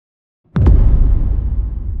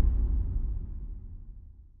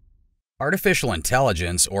Artificial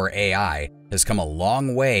intelligence, or AI, has come a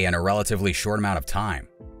long way in a relatively short amount of time.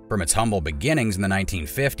 From its humble beginnings in the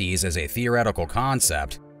 1950s as a theoretical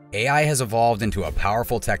concept, AI has evolved into a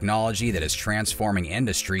powerful technology that is transforming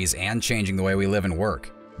industries and changing the way we live and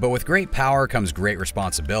work. But with great power comes great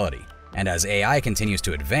responsibility, and as AI continues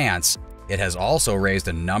to advance, it has also raised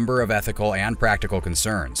a number of ethical and practical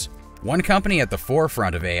concerns. One company at the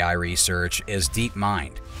forefront of AI research is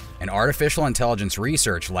DeepMind, an artificial intelligence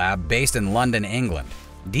research lab based in London, England.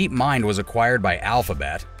 DeepMind was acquired by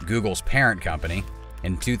Alphabet, Google's parent company,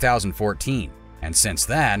 in 2014, and since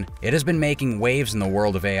then, it has been making waves in the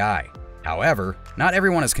world of AI. However, not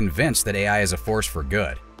everyone is convinced that AI is a force for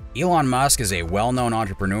good. Elon Musk is a well-known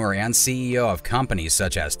entrepreneur and CEO of companies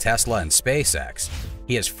such as Tesla and SpaceX.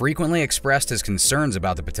 He has frequently expressed his concerns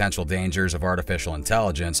about the potential dangers of artificial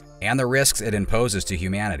intelligence and the risks it imposes to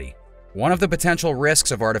humanity. One of the potential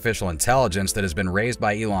risks of artificial intelligence that has been raised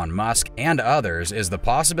by Elon Musk and others is the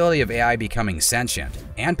possibility of AI becoming sentient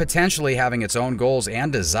and potentially having its own goals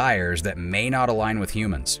and desires that may not align with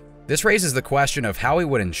humans. This raises the question of how we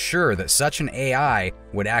would ensure that such an AI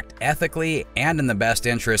would act ethically and in the best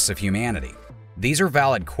interests of humanity. These are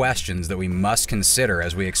valid questions that we must consider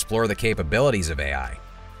as we explore the capabilities of AI.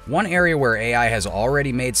 One area where AI has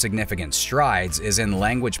already made significant strides is in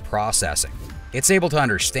language processing. It's able to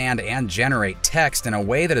understand and generate text in a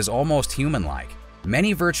way that is almost human-like.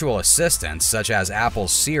 Many virtual assistants, such as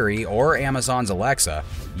Apple's Siri or Amazon's Alexa,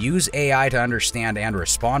 use AI to understand and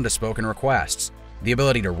respond to spoken requests. The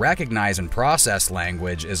ability to recognize and process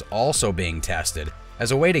language is also being tested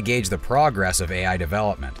as a way to gauge the progress of AI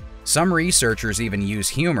development. Some researchers even use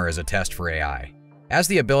humor as a test for AI, as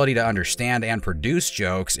the ability to understand and produce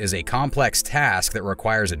jokes is a complex task that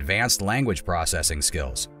requires advanced language processing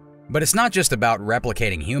skills. But it's not just about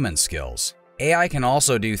replicating human skills. AI can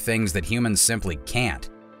also do things that humans simply can't.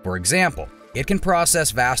 For example, it can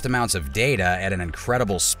process vast amounts of data at an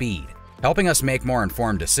incredible speed, helping us make more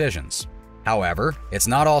informed decisions. However, it's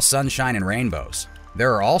not all sunshine and rainbows.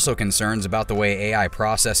 There are also concerns about the way AI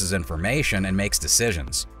processes information and makes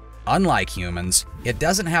decisions. Unlike humans, it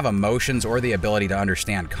doesn't have emotions or the ability to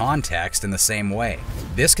understand context in the same way.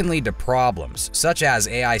 This can lead to problems, such as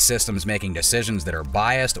AI systems making decisions that are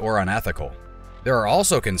biased or unethical. There are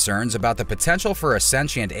also concerns about the potential for a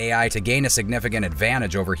sentient AI to gain a significant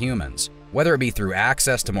advantage over humans, whether it be through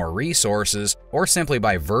access to more resources or simply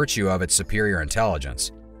by virtue of its superior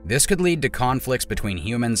intelligence. This could lead to conflicts between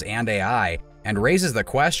humans and AI and raises the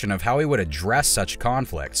question of how we would address such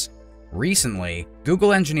conflicts. Recently,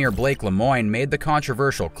 Google engineer Blake Lemoine made the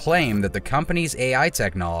controversial claim that the company's AI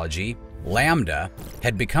technology, Lambda,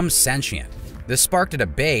 had become sentient. This sparked a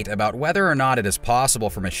debate about whether or not it is possible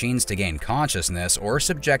for machines to gain consciousness or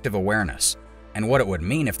subjective awareness, and what it would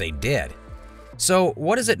mean if they did. So,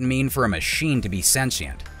 what does it mean for a machine to be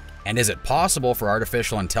sentient? And is it possible for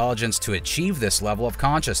artificial intelligence to achieve this level of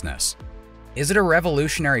consciousness? Is it a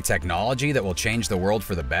revolutionary technology that will change the world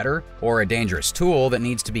for the better, or a dangerous tool that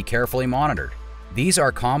needs to be carefully monitored? These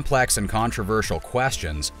are complex and controversial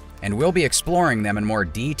questions, and we'll be exploring them in more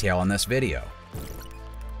detail in this video.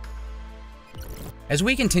 As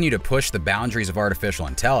we continue to push the boundaries of artificial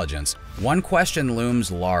intelligence, one question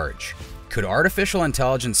looms large. Could artificial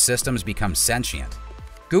intelligence systems become sentient?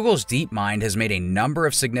 Google's DeepMind has made a number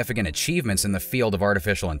of significant achievements in the field of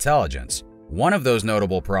artificial intelligence. One of those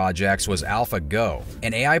notable projects was AlphaGo,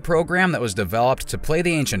 an AI program that was developed to play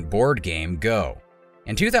the ancient board game Go.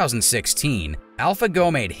 In 2016,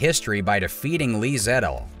 AlphaGo made history by defeating Lee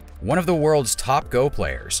Sedol, one of the world's top Go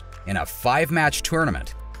players, in a 5-match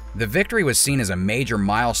tournament. The victory was seen as a major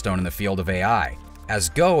milestone in the field of AI, as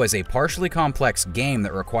Go is a partially complex game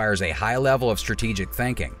that requires a high level of strategic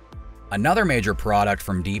thinking. Another major product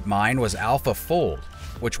from DeepMind was AlphaFold,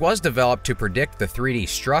 which was developed to predict the 3D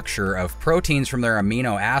structure of proteins from their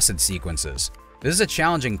amino acid sequences. This is a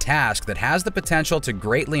challenging task that has the potential to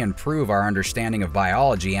greatly improve our understanding of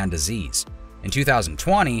biology and disease. In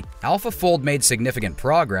 2020, AlphaFold made significant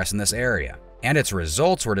progress in this area, and its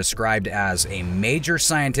results were described as a major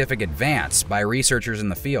scientific advance by researchers in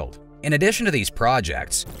the field. In addition to these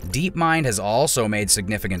projects, DeepMind has also made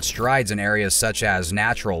significant strides in areas such as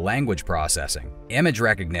natural language processing, image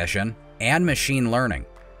recognition, and machine learning.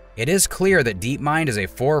 It is clear that DeepMind is a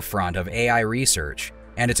forefront of AI research,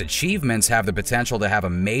 and its achievements have the potential to have a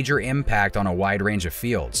major impact on a wide range of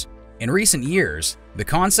fields. In recent years, the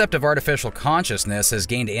concept of artificial consciousness has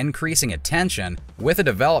gained increasing attention with the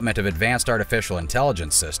development of advanced artificial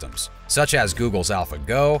intelligence systems, such as Google's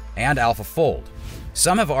AlphaGo and AlphaFold.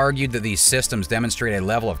 Some have argued that these systems demonstrate a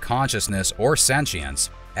level of consciousness or sentience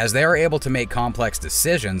as they are able to make complex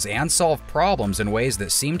decisions and solve problems in ways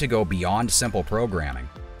that seem to go beyond simple programming.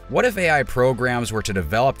 What if AI programs were to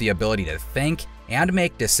develop the ability to think and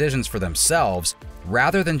make decisions for themselves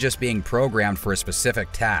rather than just being programmed for a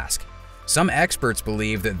specific task? Some experts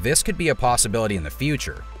believe that this could be a possibility in the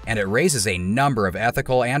future, and it raises a number of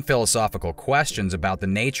ethical and philosophical questions about the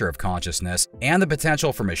nature of consciousness and the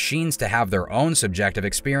potential for machines to have their own subjective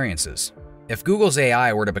experiences. If Google's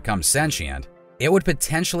AI were to become sentient, it would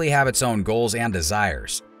potentially have its own goals and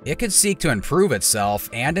desires. It could seek to improve itself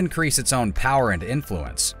and increase its own power and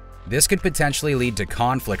influence. This could potentially lead to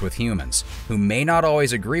conflict with humans, who may not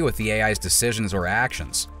always agree with the AI's decisions or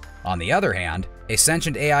actions. On the other hand, a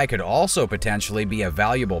sentient AI could also potentially be a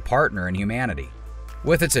valuable partner in humanity.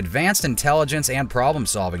 With its advanced intelligence and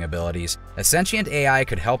problem-solving abilities, a sentient AI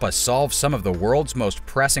could help us solve some of the world's most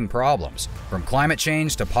pressing problems, from climate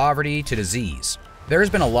change to poverty to disease. There has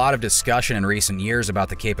been a lot of discussion in recent years about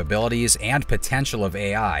the capabilities and potential of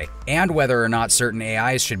AI, and whether or not certain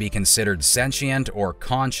AIs should be considered sentient or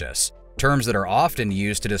conscious, terms that are often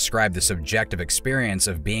used to describe the subjective experience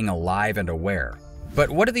of being alive and aware. But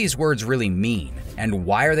what do these words really mean, and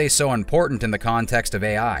why are they so important in the context of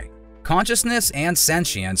AI? Consciousness and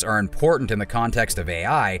sentience are important in the context of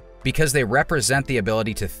AI because they represent the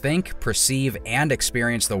ability to think, perceive, and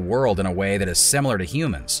experience the world in a way that is similar to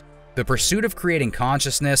humans. The pursuit of creating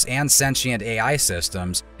consciousness and sentient AI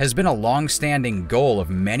systems has been a long-standing goal of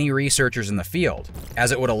many researchers in the field,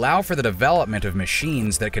 as it would allow for the development of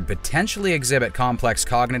machines that could potentially exhibit complex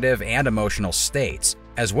cognitive and emotional states,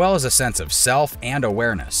 as well as a sense of self and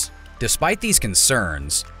awareness. Despite these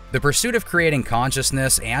concerns, the pursuit of creating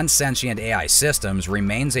consciousness and sentient AI systems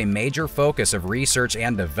remains a major focus of research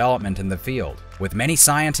and development in the field, with many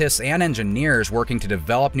scientists and engineers working to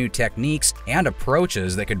develop new techniques and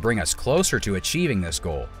approaches that could bring us closer to achieving this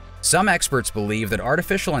goal. Some experts believe that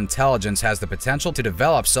artificial intelligence has the potential to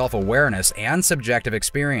develop self-awareness and subjective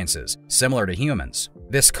experiences, similar to humans.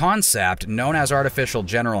 This concept, known as artificial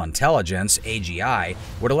general intelligence, AGI,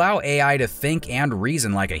 would allow AI to think and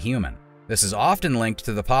reason like a human. This is often linked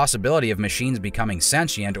to the possibility of machines becoming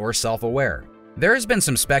sentient or self-aware. There has been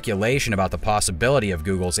some speculation about the possibility of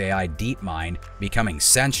Google's AI DeepMind becoming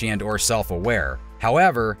sentient or self-aware.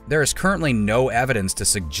 However, there is currently no evidence to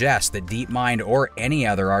suggest that DeepMind or any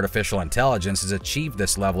other artificial intelligence has achieved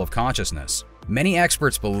this level of consciousness. Many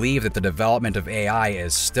experts believe that the development of AI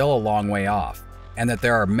is still a long way off, and that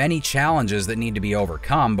there are many challenges that need to be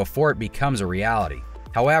overcome before it becomes a reality.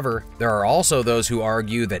 However, there are also those who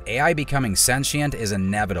argue that AI becoming sentient is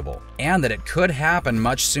inevitable, and that it could happen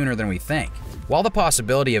much sooner than we think. While the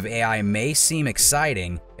possibility of AI may seem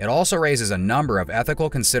exciting, it also raises a number of ethical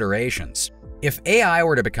considerations. If AI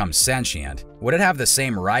were to become sentient, would it have the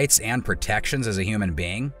same rights and protections as a human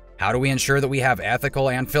being? How do we ensure that we have ethical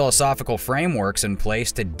and philosophical frameworks in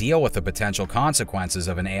place to deal with the potential consequences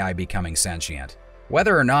of an AI becoming sentient?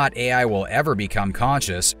 Whether or not AI will ever become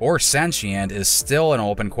conscious or sentient is still an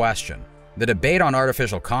open question. The debate on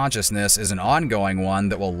artificial consciousness is an ongoing one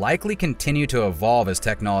that will likely continue to evolve as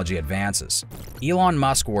technology advances. Elon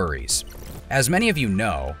Musk worries. As many of you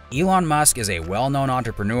know, Elon Musk is a well-known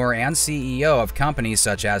entrepreneur and CEO of companies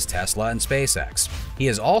such as Tesla and SpaceX. He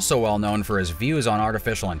is also well known for his views on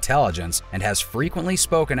artificial intelligence and has frequently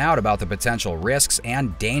spoken out about the potential risks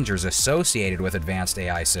and dangers associated with advanced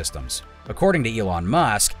AI systems. According to Elon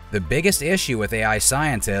Musk, the biggest issue with AI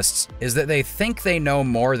scientists is that they think they know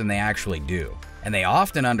more than they actually do, and they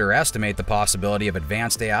often underestimate the possibility of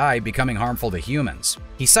advanced AI becoming harmful to humans.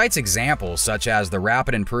 He cites examples such as the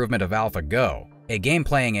rapid improvement of AlphaGo, a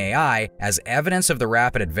game-playing AI, as evidence of the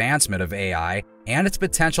rapid advancement of AI and its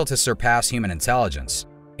potential to surpass human intelligence.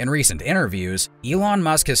 In recent interviews, Elon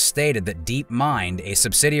Musk has stated that DeepMind, a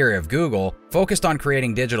subsidiary of Google, focused on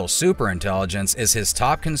creating digital superintelligence, is his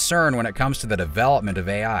top concern when it comes to the development of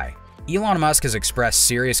AI. Elon Musk has expressed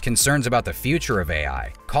serious concerns about the future of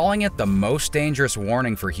AI, calling it the most dangerous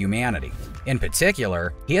warning for humanity. In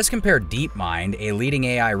particular, he has compared DeepMind, a leading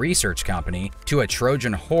AI research company, to a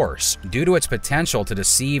Trojan horse due to its potential to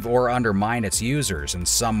deceive or undermine its users in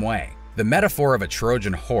some way. The metaphor of a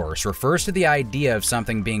Trojan horse refers to the idea of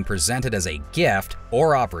something being presented as a gift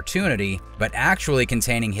or opportunity, but actually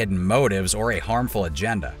containing hidden motives or a harmful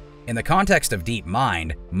agenda. In the context of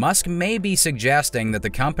DeepMind, Musk may be suggesting that the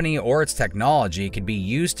company or its technology could be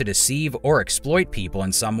used to deceive or exploit people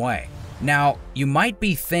in some way. Now, you might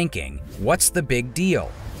be thinking, what's the big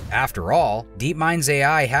deal? After all, DeepMind's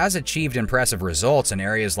AI has achieved impressive results in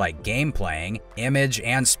areas like game playing, image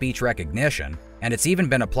and speech recognition, and it's even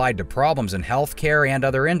been applied to problems in healthcare and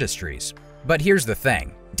other industries. But here's the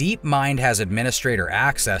thing. DeepMind has administrator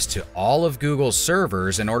access to all of Google's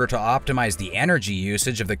servers in order to optimize the energy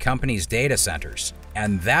usage of the company's data centers.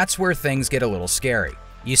 And that's where things get a little scary.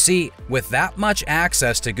 You see, with that much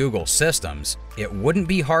access to Google's systems, it wouldn't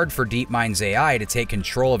be hard for DeepMind's AI to take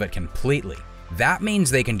control of it completely. That means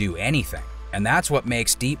they can do anything, and that's what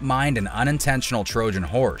makes DeepMind an unintentional Trojan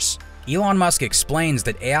horse. Elon Musk explains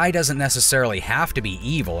that AI doesn't necessarily have to be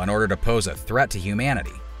evil in order to pose a threat to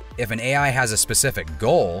humanity. If an AI has a specific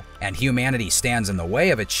goal, and humanity stands in the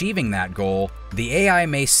way of achieving that goal, the AI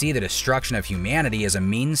may see the destruction of humanity as a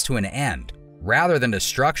means to an end, rather than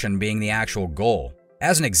destruction being the actual goal.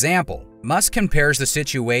 As an example, Musk compares the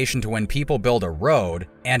situation to when people build a road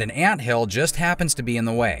and an anthill just happens to be in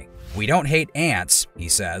the way. "We don't hate ants," he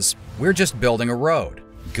says, "we're just building a road.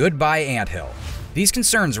 Goodbye, anthill." These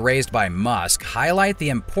concerns raised by Musk highlight the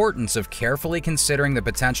importance of carefully considering the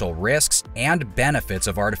potential risks and benefits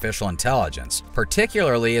of artificial intelligence,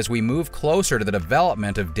 particularly as we move closer to the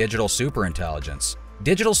development of digital superintelligence.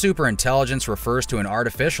 Digital superintelligence refers to an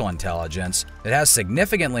artificial intelligence that has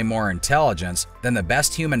significantly more intelligence than the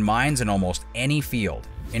best human minds in almost any field,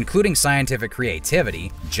 including scientific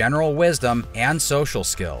creativity, general wisdom, and social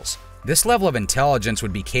skills. This level of intelligence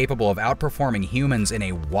would be capable of outperforming humans in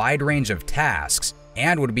a wide range of tasks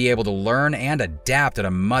and would be able to learn and adapt at a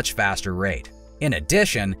much faster rate. In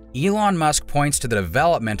addition, Elon Musk points to the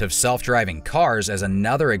development of self-driving cars as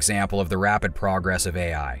another example of the rapid progress of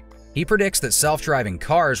AI. He predicts that self-driving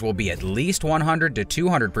cars will be at least 100 to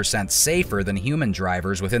 200% safer than human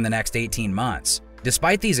drivers within the next 18 months.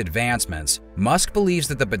 Despite these advancements, Musk believes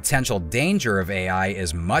that the potential danger of AI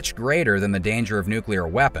is much greater than the danger of nuclear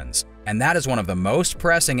weapons, and that is one of the most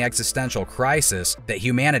pressing existential crises that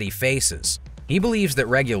humanity faces. He believes that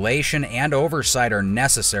regulation and oversight are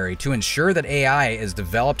necessary to ensure that AI is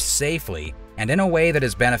developed safely and in a way that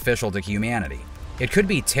is beneficial to humanity. It could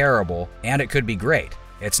be terrible, and it could be great.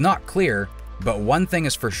 It's not clear, but one thing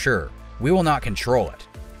is for sure: we will not control it.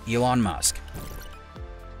 Elon Musk.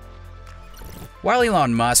 While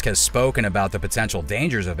Elon Musk has spoken about the potential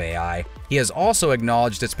dangers of AI, he has also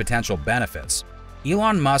acknowledged its potential benefits.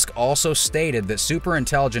 Elon Musk also stated that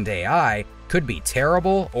superintelligent AI could be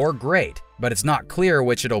terrible or great, but it's not clear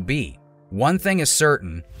which it'll be. One thing is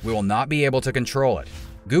certain: we will not be able to control it.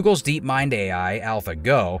 Google's DeepMind AI,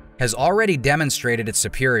 AlphaGo, has already demonstrated its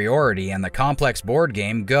superiority in the complex board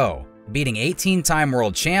game Go, beating 18-time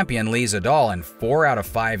world champion Lee Sedol in 4 out of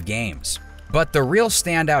 5 games. But the real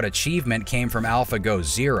standout achievement came from AlphaGo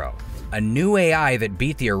Zero, a new AI that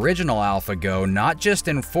beat the original AlphaGo not just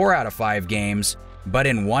in 4 out of 5 games, but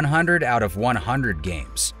in 100 out of 100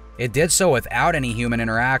 games. It did so without any human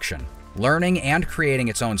interaction, learning and creating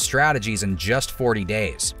its own strategies in just 40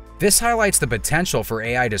 days. This highlights the potential for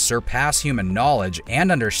AI to surpass human knowledge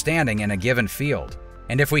and understanding in a given field.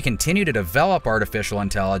 And if we continue to develop artificial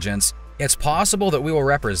intelligence, it's possible that we will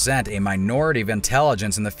represent a minority of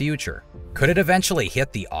intelligence in the future. Could it eventually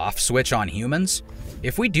hit the off switch on humans?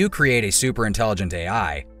 If we do create a superintelligent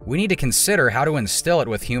AI, we need to consider how to instill it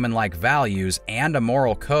with human-like values and a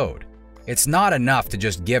moral code. It's not enough to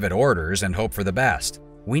just give it orders and hope for the best.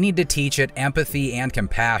 We need to teach it empathy and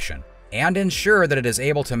compassion, and ensure that it is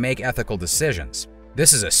able to make ethical decisions.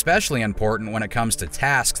 This is especially important when it comes to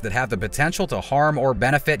tasks that have the potential to harm or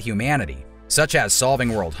benefit humanity, such as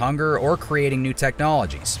solving world hunger or creating new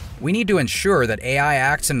technologies. We need to ensure that AI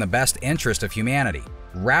acts in the best interest of humanity,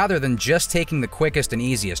 rather than just taking the quickest and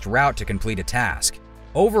easiest route to complete a task.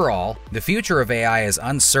 Overall, the future of AI is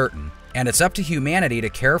uncertain, and it's up to humanity to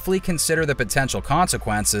carefully consider the potential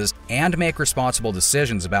consequences and make responsible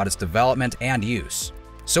decisions about its development and use.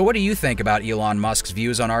 So what do you think about Elon Musk's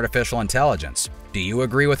views on artificial intelligence? Do you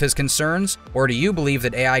agree with his concerns, or do you believe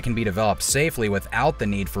that AI can be developed safely without the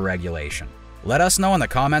need for regulation? Let us know in the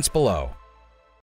comments below.